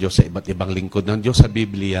pagbasag ng Diyos sa iba't ibang lingkod ng Diyos sa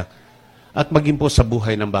Biblia at maging po sa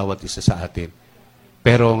buhay ng bawat isa sa atin.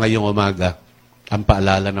 Pero ngayong umaga, ang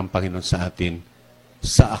paalala ng Panginoon sa atin,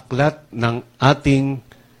 sa aklat ng ating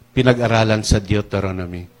pinag-aralan sa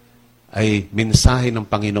Deuteronomy, ay mensahe ng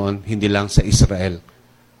Panginoon hindi lang sa Israel,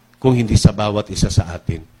 kung hindi sa bawat isa sa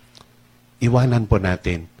atin. Iwanan po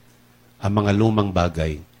natin ang mga lumang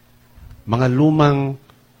bagay. Mga lumang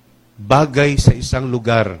bagay sa isang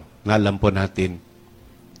lugar na alam po natin,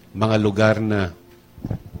 mga lugar na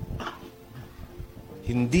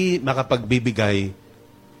hindi makapagbibigay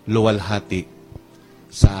luwalhati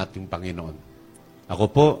sa ating Panginoon. Ako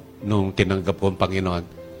po, nung tinanggap ko ang Panginoon,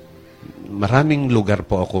 maraming lugar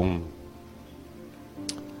po akong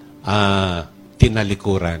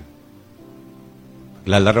tinalikuran.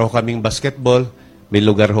 Lalaro kaming basketball, may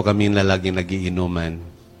lugar ho kami na laging nagiinuman.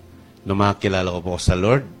 Nung makakilala ko po sa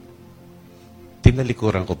Lord,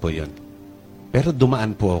 tinalikuran ko po yun. Pero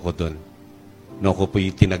dumaan po ako doon. Nung ako po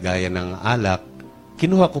yung tinagaya ng alak,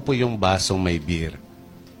 kinuha ko po yung basong may beer.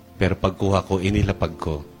 Pero pagkuha ko, inilapag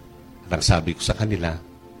ko. At ang sabi ko sa kanila,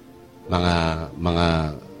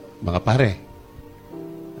 mga pare,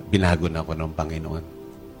 binago na ako ng Panginoon.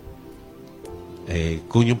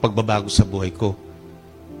 Kung yung pagbabago sa buhay ko,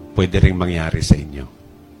 pwede rin mangyari sa inyo.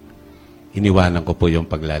 Iniwanan ko po yung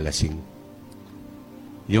paglalasing.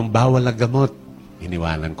 Yung bawal na gamot,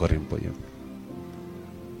 iniwanan ko rin po yun.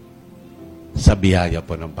 Sa biyaya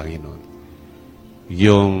po ng Panginoon.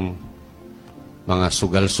 Yung mga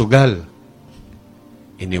sugal-sugal,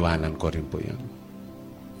 iniwanan ko rin po yun.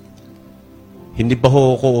 Hindi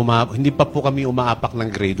pa po kami umaapak ng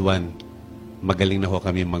grade 1. Magaling na ho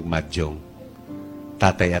kami magmadyong.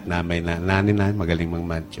 Tatay at nanay magaling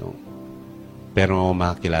magmadyong. Pero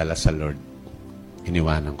makakilala sa Lord,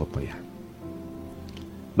 iniwanan ko po yan.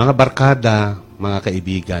 Mga barkada, mga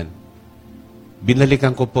kaibigan,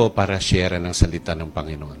 binalikan ko po para share ng salita ng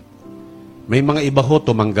Panginoon. May mga iba ho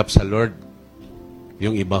tumanggap sa Lord.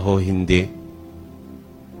 Yung iba ho hindi.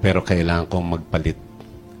 Pero kailangan kong magpalit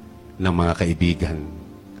ng mga kaibigan,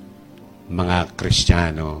 mga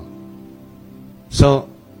Kristiyano. So,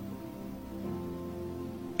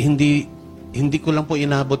 hindi ko lang po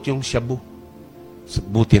inabot yung shabu.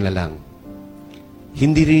 Buti na lang.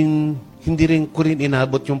 Hindi rin ko rin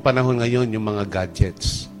inabot yung panahon ngayon, yung mga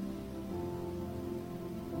gadgets.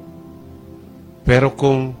 Pero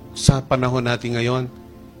kung sa panahon natin ngayon,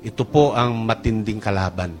 ito po ang matinding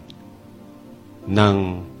kalaban ng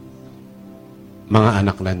mga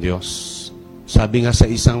anak ng Diyos. Sabi nga sa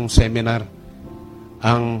isang seminar,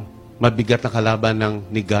 ang mabigat na kalaban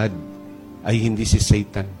ni God ay hindi si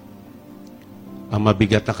Satan. Ang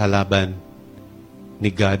mabigat na kalaban ni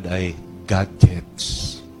God ay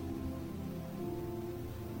gadgets.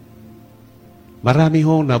 Marami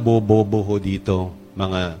hong nabobobo ho dito,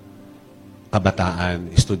 mga kabataan,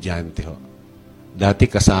 estudyante ho. Dati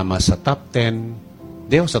kasama sa top 10,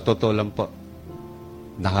 sa totoo lang po,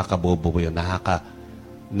 nakakabobo po yun,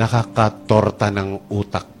 nakakatorta ng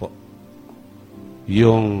utak po.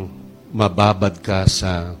 Yung mababad ka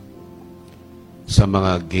sa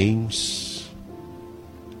mga games.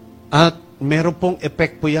 At meron pong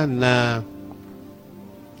effect po yan na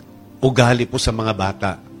ugali po sa mga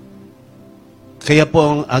bata. Kaya po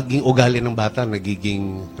ang aging ugali ng bata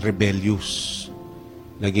nagiging rebellious,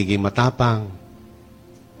 nagiging matapang.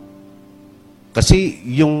 Kasi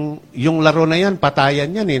yung laro na yan,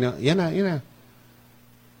 patayan yan. Yan na.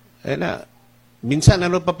 Minsan,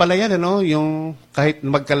 pa pala yan, yung kahit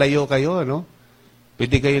magkalayo kayo,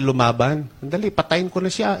 pwede kayo lumaban. Andali, patayin ko na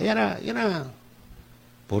siya. Yan na.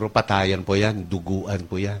 Puro patayan po yan, duguan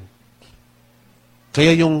po yan.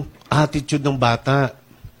 Kaya yung attitude ng bata,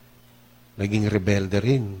 naging rebelde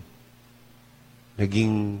rin.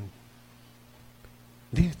 Hindi,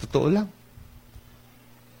 totoo lang.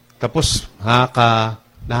 Tapos,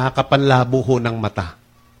 nakakapanlabo ho ng mata.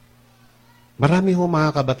 Marami ho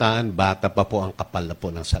mga kabataan, bata pa po ang kapal na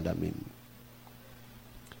po ng salamin.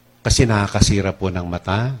 Kasi nakakasira po ng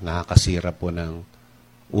mata, nakakasira po ng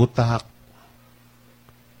utak,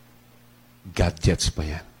 gadgets pa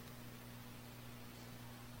yan.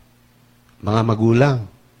 Mga magulang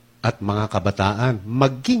at mga kabataan,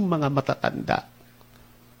 maging mga matatanda.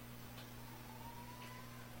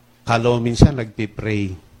 Kalo minsan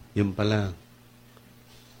nagpipray, yun pala.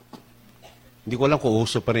 Hindi ko alam kung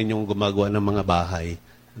uso pa rin yung gumagawa ng mga bahay.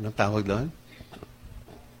 Anong tawag doon?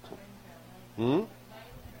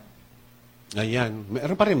 Ayan.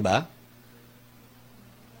 Meron pa rin ba?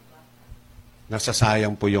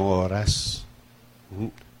 Nasasayang po yung oras.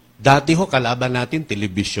 Dati ho, kalaban natin,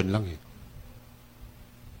 television lang eh.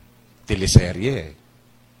 Teleserye eh.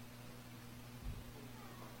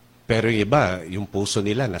 Pero yung iba, yung puso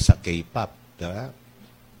nila nasa K-pop. Diba?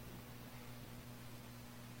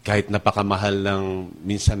 Kahit napakamahal ng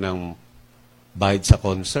minsan ng bayad sa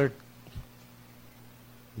concert.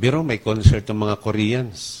 Biro may concert ng mga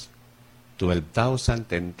Koreans. 12,000,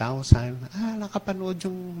 10,000. Nakapanood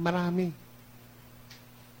yung marami.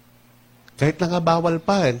 Kahit bawal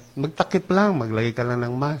pa, magtakip lang, maglagay ka lang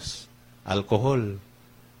ng mask, alcohol.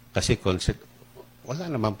 Kasi concert, wala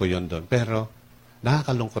naman po yun doon. Pero,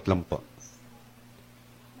 nakakalungkot lang po.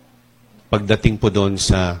 Pagdating po doon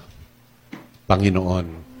sa Panginoon,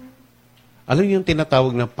 alam niyo yung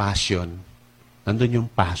tinatawag na passion? Nandun yung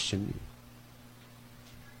passion.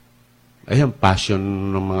 Ayan, passion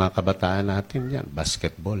ng mga kabataan natin yan,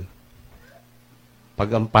 basketball. Pag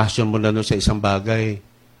ang passion mo na doon sa isang bagay,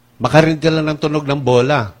 makarinig ka lang ng tunog ng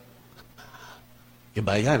bola.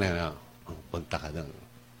 Iba yan, punta ka doon.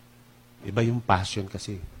 Iba yung passion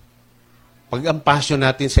kasi. Pag ang passion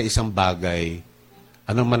natin sa isang bagay,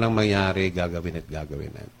 ano man ang mangyari, gagawin at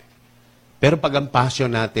gagawin natin. Pero pag ang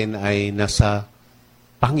passion natin ay nasa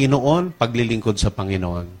Panginoon, paglilingkod sa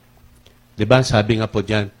Panginoon. Diba, sabi nga po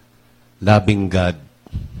dyan, loving God,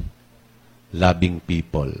 loving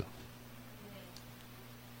people.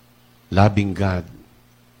 Loving God.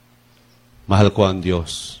 Mahal ko ang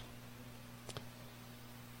Diyos.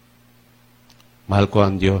 Mahal ko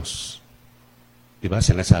ang Diyos. Diba,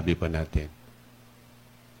 sinasabi po natin.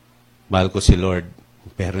 Mahal ko si Lord,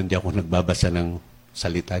 pero hindi ako nagbabasa ng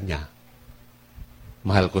salita niya.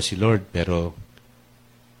 Mahal ko si Lord, pero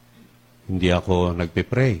hindi ako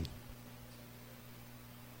nagpe-pray.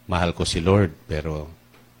 Mahal ko si Lord, pero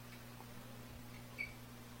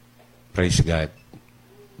praise God.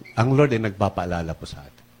 Ang Lord ay nagpapaalala po sa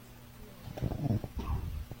atin.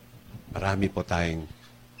 Marami po tayong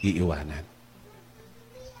iiwanan.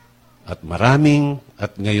 At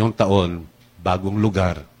ngayong taon, bagong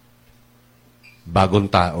lugar, bagong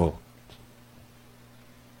tao,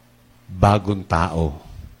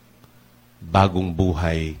 bagong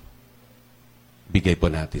buhay, bigay po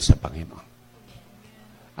natin sa Panginoon.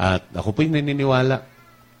 At ako po'y naniniwala,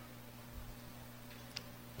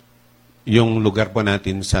 yung lugar po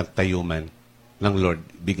natin sa tayuman ng Lord,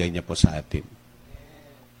 bigay niya po sa atin.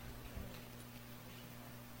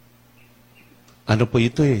 Ano po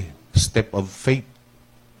ito eh? Step of faith.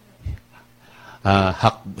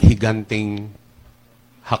 Higanting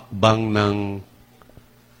hakbang ng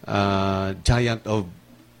giant of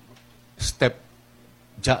step.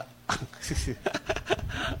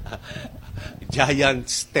 Giant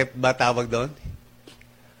step ba tawag doon?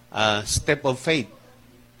 Step of faith.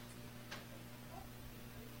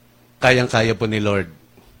 Kayang-kaya po ni Lord.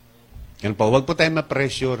 Yan po, huwag po tayo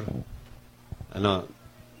ma-pressure.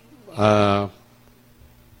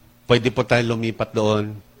 Pwede po tayo lumipat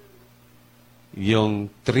doon. Yung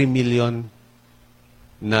 3 million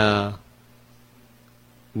na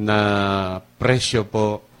presyo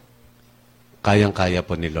po, kayang-kaya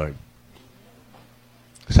po ni Lord.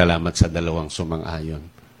 Salamat sa dalawang sumang-ayon.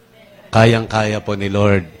 Kayang-kaya po ni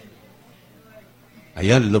Lord.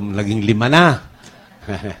 Ayun, naging 5 na.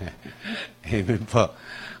 Amen po.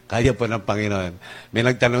 Kaya po ng Panginoon. May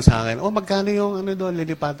nagtanong sa akin, magkano yung doon,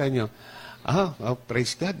 lilipatan nyo?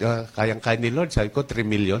 Praise God. Kayang-kaya ni Lord. Sabi ko, 3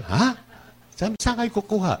 million. Ha? Saan kayo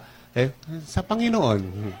kukuha? Sa Panginoon.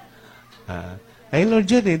 Lord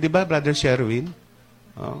yun di ba, Brother Sherwin?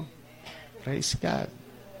 Praise God.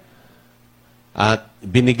 At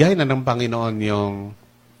binigay na ng Panginoon yung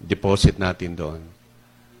deposit natin doon.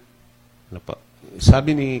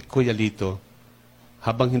 Sabi ni Kuya Lito,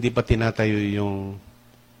 habang hindi pa tinatayo yung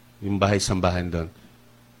bahay-sambahan doon,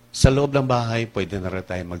 sa loob ng bahay, pwede na rin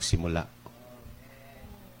tayo magsimula.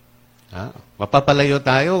 Mapapalayo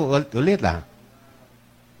tayo ulit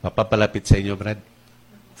Mapapalapit sa inyo, Brad.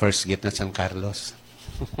 First gate na San Carlos.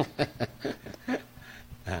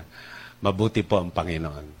 Mabuti po ang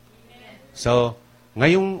Panginoon. So,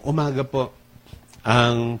 ngayong umaga po,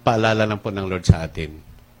 ang paalala lang po ng Lord sa atin,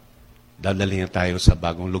 Dadalhin niya tayo sa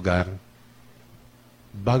bagong lugar.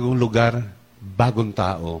 Bagong lugar, bagong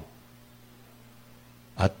tao,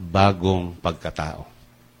 at bagong pagkatao.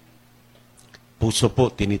 Puso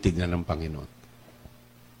po tinitignan ng Panginoon.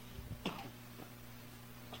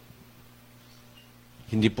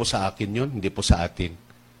 Hindi po sa akin yun, hindi po sa atin.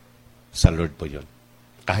 Sa Lord po yun.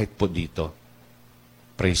 Kahit po dito,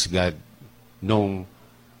 praise God, nung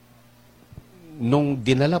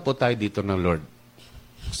dinala po tayo dito ng Lord,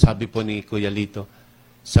 sabi po ni Kuya Lito,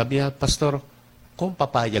 sabi niya, Pastor, kung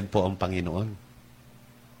papayag po ang Panginoon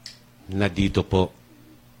na dito po,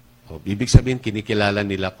 ibig sabihin, kinikilala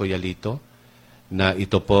nila Kuya Lito na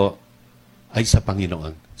ito po ay sa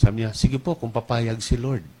Panginoon. Sabi niya, sige po, kung papayag si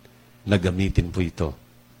Lord, na gamitin po ito.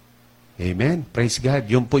 Amen. Praise God.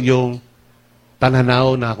 Yun po yung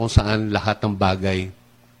pananaw na kung saan lahat ng bagay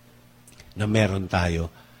na meron tayo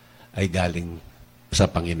ay galing sa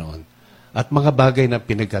Panginoon. At mga bagay na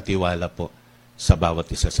pinagkatiwala po sa bawat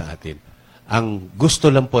isa sa atin. Ang gusto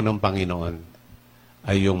lang po ng Panginoon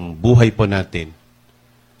ay yung buhay po natin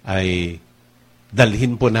ay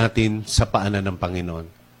dalhin po natin sa paanan ng Panginoon.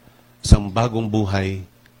 Isang bagong buhay,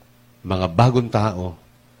 mga bagong tao,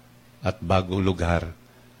 at bagong lugar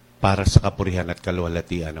para sa kapurihan at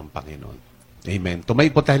kaluwalhatian ng Panginoon. Amen. Tumay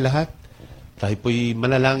po tayo lahat. Tayo po'y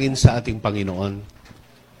manalangin sa ating Panginoon.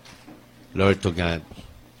 Lord to God.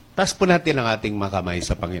 Taas po natin ang ating makamay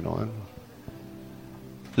sa Panginoon.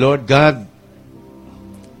 Lord God,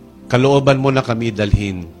 kalooban mo na kami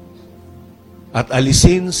dalhin at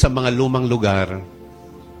alisin sa mga lumang lugar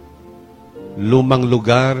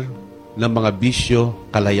ng mga bisyo,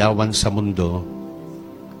 kalayawan sa mundo.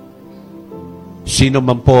 Sino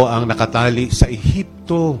man po ang nakatali sa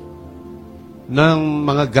Ehipto ng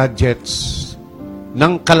mga gadgets,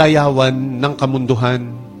 ng kalayawan, ng kamunduhan,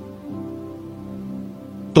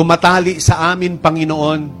 tumatali sa amin,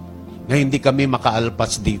 Panginoon, na hindi kami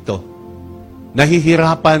makaalpas dito.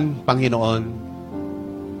 Nahihirapan, Panginoon,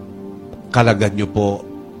 kalagan niyo po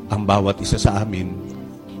ang bawat isa sa amin.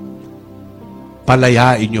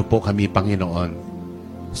 Palayain niyo po kami, Panginoon,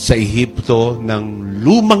 sa Ehipto ng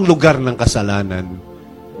lumang lugar ng kasalanan,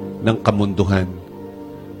 ng kamunduhan.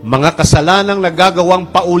 Mga kasalanang nagagawang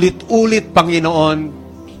paulit-ulit, Panginoon.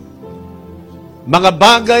 Mga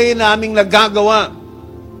bagay na aming nagagawa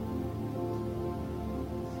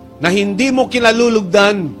na hindi mo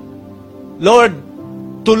kinalulugdan. Lord,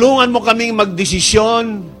 tulungan mo kaming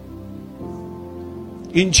magdesisyon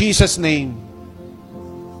in Jesus' name.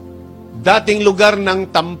 Dating lugar ng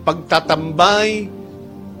pagtatambay,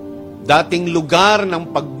 dating lugar ng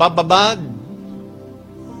pagbababad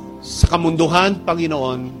sa kamunduhan,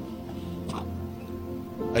 Panginoon,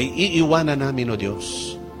 ay iiwanan namin, O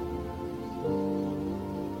Diyos.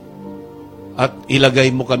 At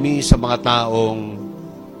ilagay mo kami sa mga taong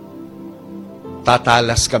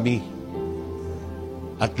tatalas kami.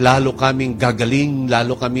 At lalo kaming gagaling,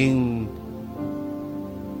 lalo kaming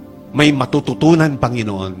may matututunan,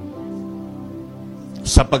 Panginoon.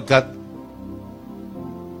 Sapagkat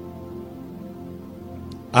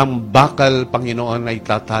ang bakal, Panginoon, ay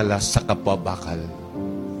tatalas sa kapwa bakal.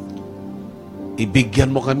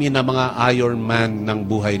 Ibigyan mo kami ng mga Iron Man ng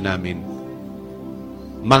buhay namin.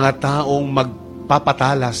 Mga taong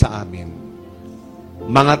magpapatala sa amin.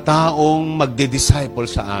 Mga taong magde-disciple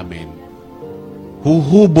sa amin.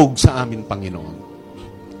 Huhubog sa amin, Panginoon.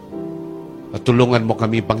 At tulungan mo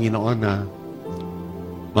kami, Panginoon, na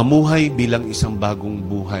mamuhay bilang isang bagong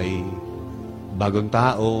buhay, bagong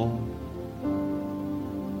tao.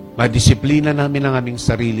 Madisiplina namin ang aming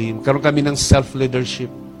sarili. Karoon kami ng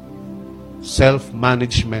self-leadership,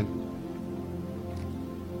 self-management.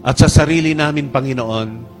 At sa sarili namin, Panginoon,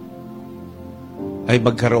 ay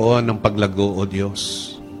magkaroon ng paglago, O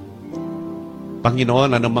Diyos.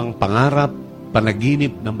 Panginoon, anumang pangarap,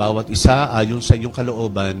 panaginip ng bawat isa ayon sa iyong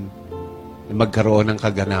kalooban, ay magkaroon ng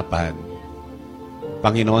kaganapan.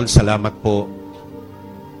 Panginoon, salamat po.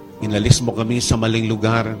 Inalis mo kami sa maling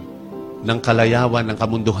lugar ng kalayawan, ng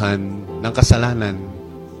kamunduhan, ng kasalanan.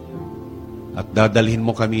 At dadalhin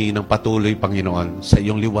mo kami ng patuloy, Panginoon, sa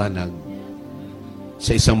iyong liwanag.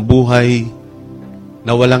 Sa isang buhay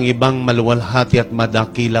na walang ibang maluwalhati at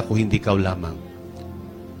madakila kung hindi ikaw lamang.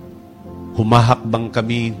 Humahakbang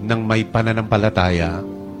kami ng may pananampalataya.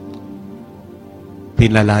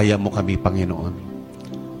 Pinalaya mo kami, Panginoon.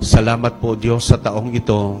 Salamat po, Diyos, sa taong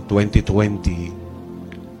ito,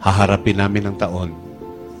 2020. Haharapin namin ang taon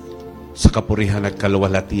sa kapurihan at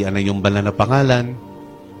kaluwalhatian ng iyong banal na pangalan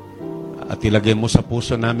at ilagay mo sa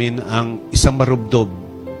puso namin ang isang marubdob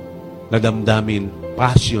na damdamin,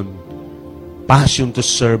 passion to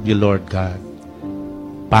serve you, Lord God.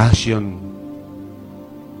 Passion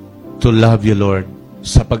to love you, Lord,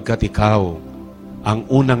 sapagkat ikaw ang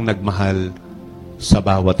unang nagmahal sa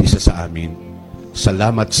bawat isa sa amin.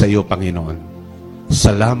 Salamat sa iyo, Panginoon.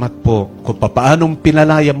 Salamat po kung paanong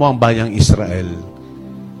pinalaya mo ang bayang Israel.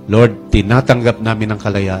 Lord, tinatanggap namin ang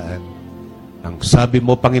kalayaan. Ang sabi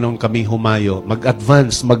mo, Panginoon, kami humayo,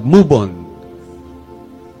 mag-advance, mag-move on.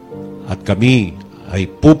 At kami ay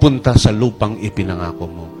pupunta sa lupang ipinangako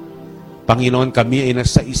mo. Panginoon, kami ay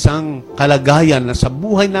nasa isang kalagayan na sa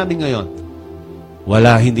buhay namin ngayon.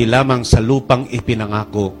 Wala hindi lamang sa lupang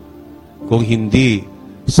ipinangako, kung hindi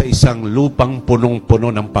sa isang lupang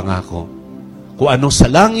punong-puno ng pangako. Kung ano sa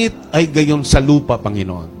langit ay gayon sa lupa,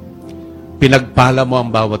 Panginoon. Pinagpala mo ang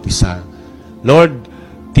bawat isa. Lord,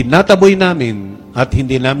 tinataboy namin at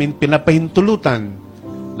hindi namin pinapahintulutan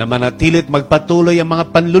na manatilit magpatuloy ang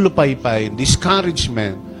mga panlulupaypay,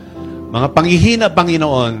 discouragement, mga panghihina,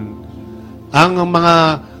 Panginoon, ang mga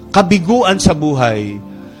kabiguan sa buhay,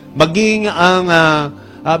 maging ang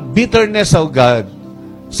bitterness, O God,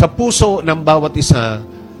 sa puso ng bawat isa,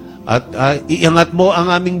 at iangat mo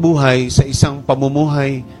ang aming buhay sa isang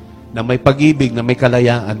pamumuhay na may pag-ibig, na may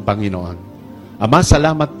kalayaan, Panginoon. Ama,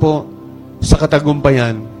 salamat po sa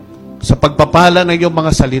katagumpayan, sa pagpapala ng iyong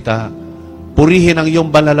mga salita. Purihin ang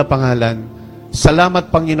iyong banal na pangalan.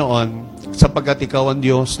 Salamat, Panginoon, sapagkat ikaw ang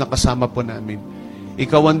Diyos na kasama po namin.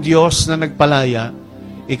 Ikaw ang Diyos na nagpalaya.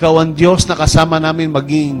 Ikaw ang Diyos na kasama namin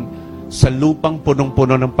maging sa lupang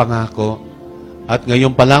punong-puno ng pangako. At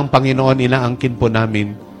ngayon pa lang, Panginoon, inaangkin po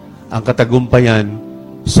namin ang katagumpayan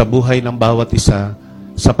sa buhay ng bawat isa.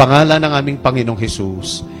 Sa pangalan ng aming Panginoong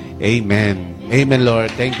Jesus. Amen. Amen,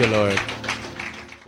 Lord. Thank you, Lord.